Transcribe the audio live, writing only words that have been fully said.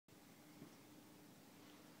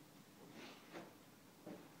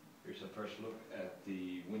first look at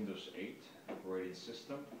the Windows 8 operating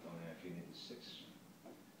system on Eyefinity 6.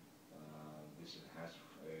 This has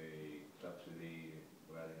up to the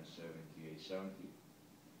Radeon 7870,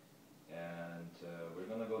 and we're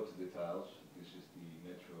going to go to details. This is the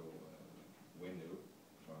Metro window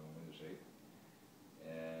from Windows 8,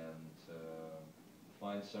 and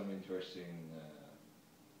find some interesting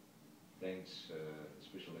things,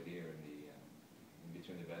 especially here in the in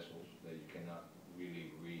between the bezels, that you cannot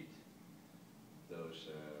really read those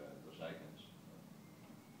icons.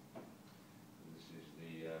 This is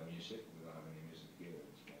the music. We don't have any music here at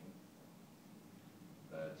this moment,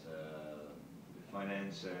 but the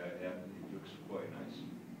finance app, it looks quite nice.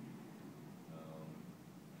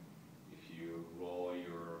 If you roll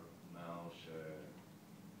your mouse,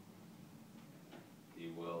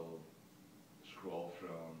 it will scroll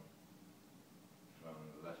from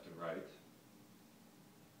left to right.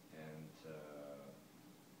 And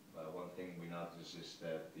one thing we notice is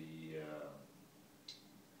that the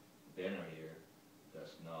banner here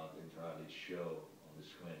does not entirely show on the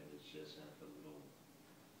screen. It just has a little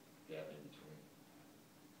gap in between.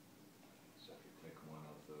 So if you click one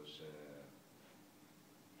of those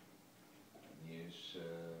news,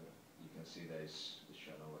 you can see that it's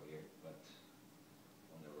shown over here, but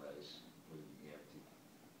on the right is completely empty.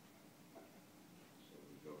 So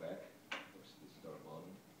we go back. There's the start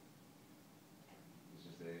button. This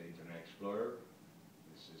is the Internet Explorer.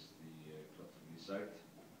 This is the Cloud3D site.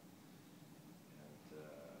 And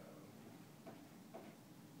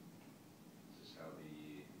this is how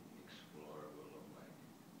the Explorer will look like.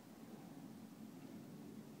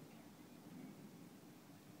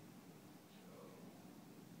 So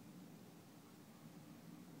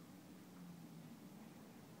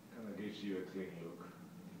kind of gives you a clean look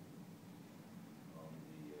on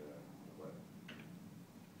the web.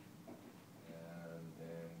 And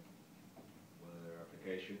then weather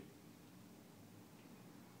application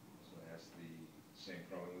also has the same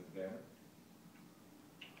problem with the banner.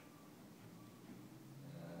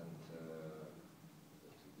 And go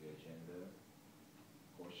to the agenda.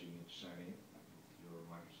 Of course, you need to sign in with your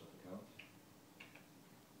Microsoft account.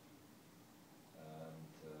 And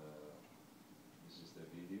this is the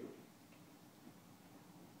video.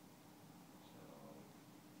 So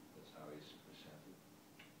that's how it's presented.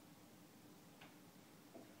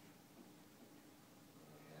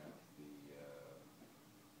 We have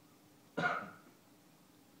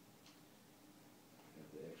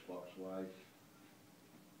the Xbox Live.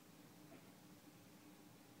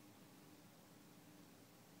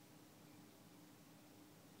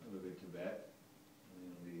 A little bit too bad. On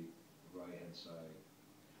the right hand side,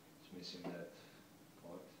 it's missing that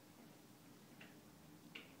part.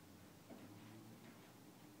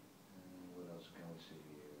 And what else can we see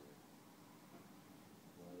here?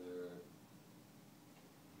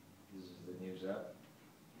 This is the news app.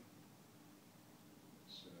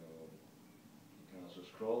 So you can also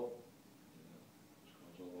scroll.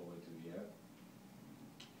 Scrolls all the way to the end.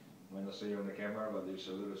 You might not see it on the camera, but there's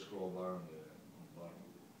a little scroll bar on the bottom.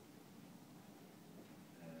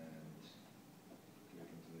 And click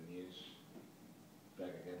into the news.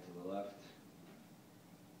 Back again to the left.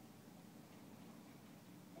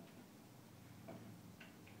 And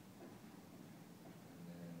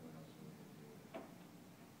then what else we can do?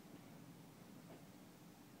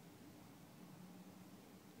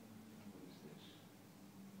 What is this?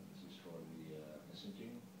 This is for the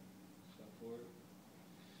messaging stuff for it.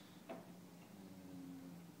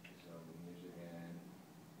 These are the news again.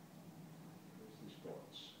 Where's the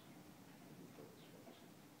sports?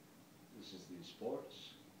 This is the sports.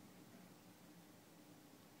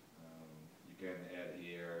 You can add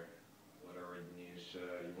here whatever news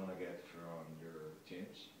you want to get from your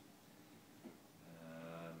teams.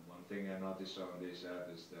 One thing I noticed on this app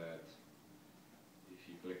is that if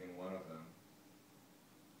you click in one of them,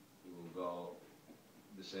 it will go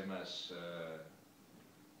the same as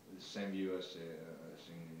the same view as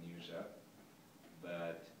in the news app.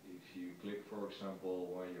 But if you click, for example,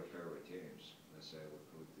 one of your favorite teams, let's say we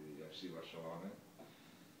put the FC Barcelona,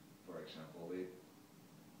 for example, it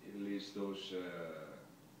leaves those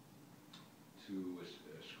two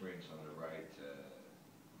screens on the right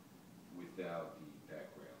without the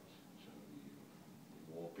background. So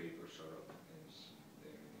the wallpaper sort of is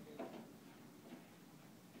there in the middle.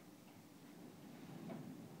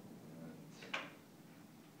 And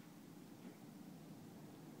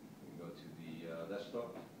we go to the desktop.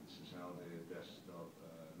 This is how the desktop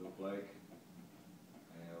look like.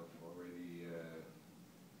 I have already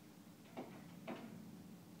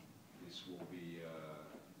this will be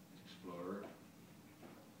Explorer.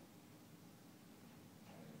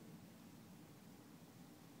 And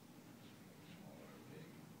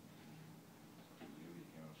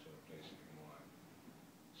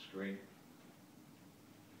screen.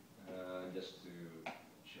 Just to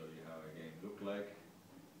show you how a game looked like,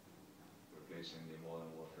 replacing the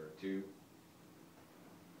Modern Warfare 2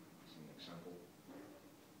 as an example.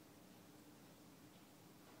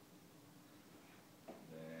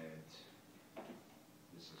 And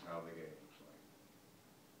this is how the game looks like.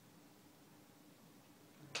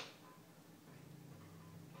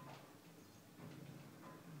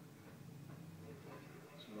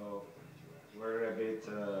 So we're a bit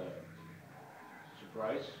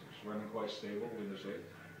surprised. It's running quite stable, Windows 8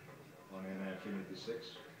 on an Eyefinity 6.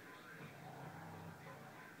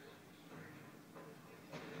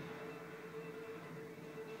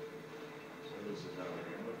 So this is how the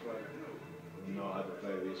game looks like. We know how to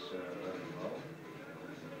play this very well.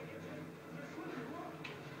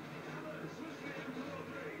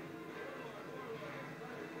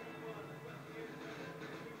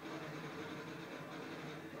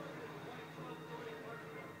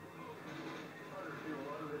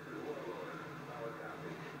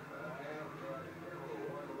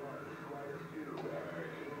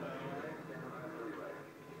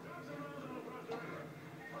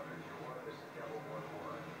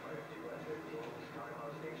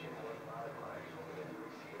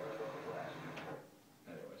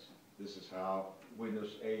 This is how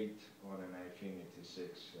Windows 8 on an Eyefinity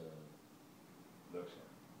 6 looks like.